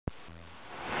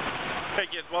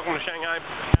welcome to Shanghai.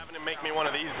 Having him make me one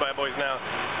of these bad boys now.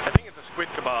 I think it's a squid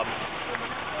kebab.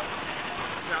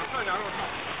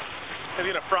 He's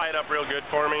gonna fry it up real good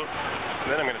for me, and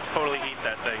then I'm gonna totally eat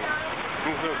that thing.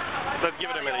 Let's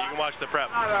give it a minute. You can watch the prep.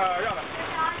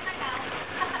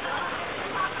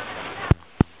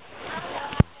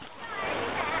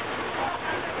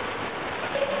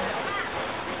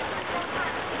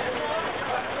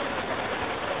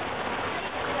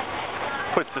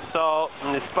 Puts the salt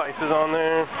and the spices on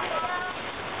there.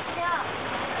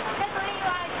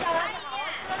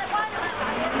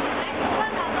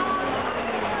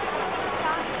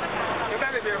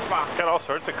 Got all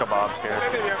sorts of kebabs here.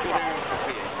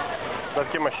 Let's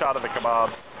give him a shot of the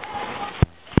kebabs.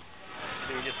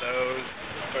 You can get those,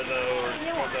 or those,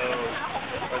 or those,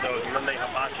 or those, and then they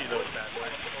hibachi those bad boys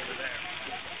over there.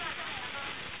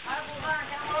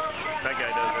 That guy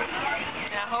does it.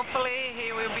 Yeah, hopefully he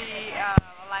will be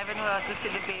alive and well to see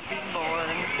the baby being born.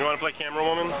 You want to play camera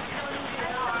woman?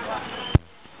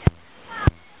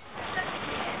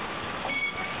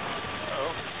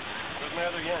 Oh, where's my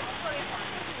other yen?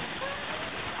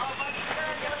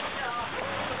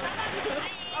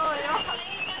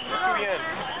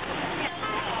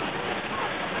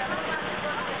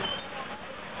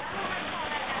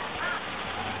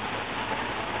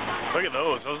 Look at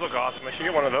those. Those look awesome. I should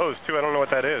get one of those too. I don't know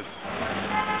what that is.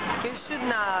 You should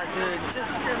not, dude. Just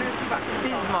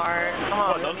be smart. Come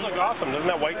on. Oh, those look awesome. Doesn't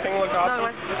that white thing look awesome? No,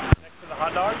 next to the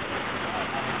hot dog?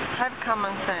 have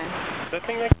common sense. That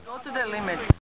thing next Go to the limit.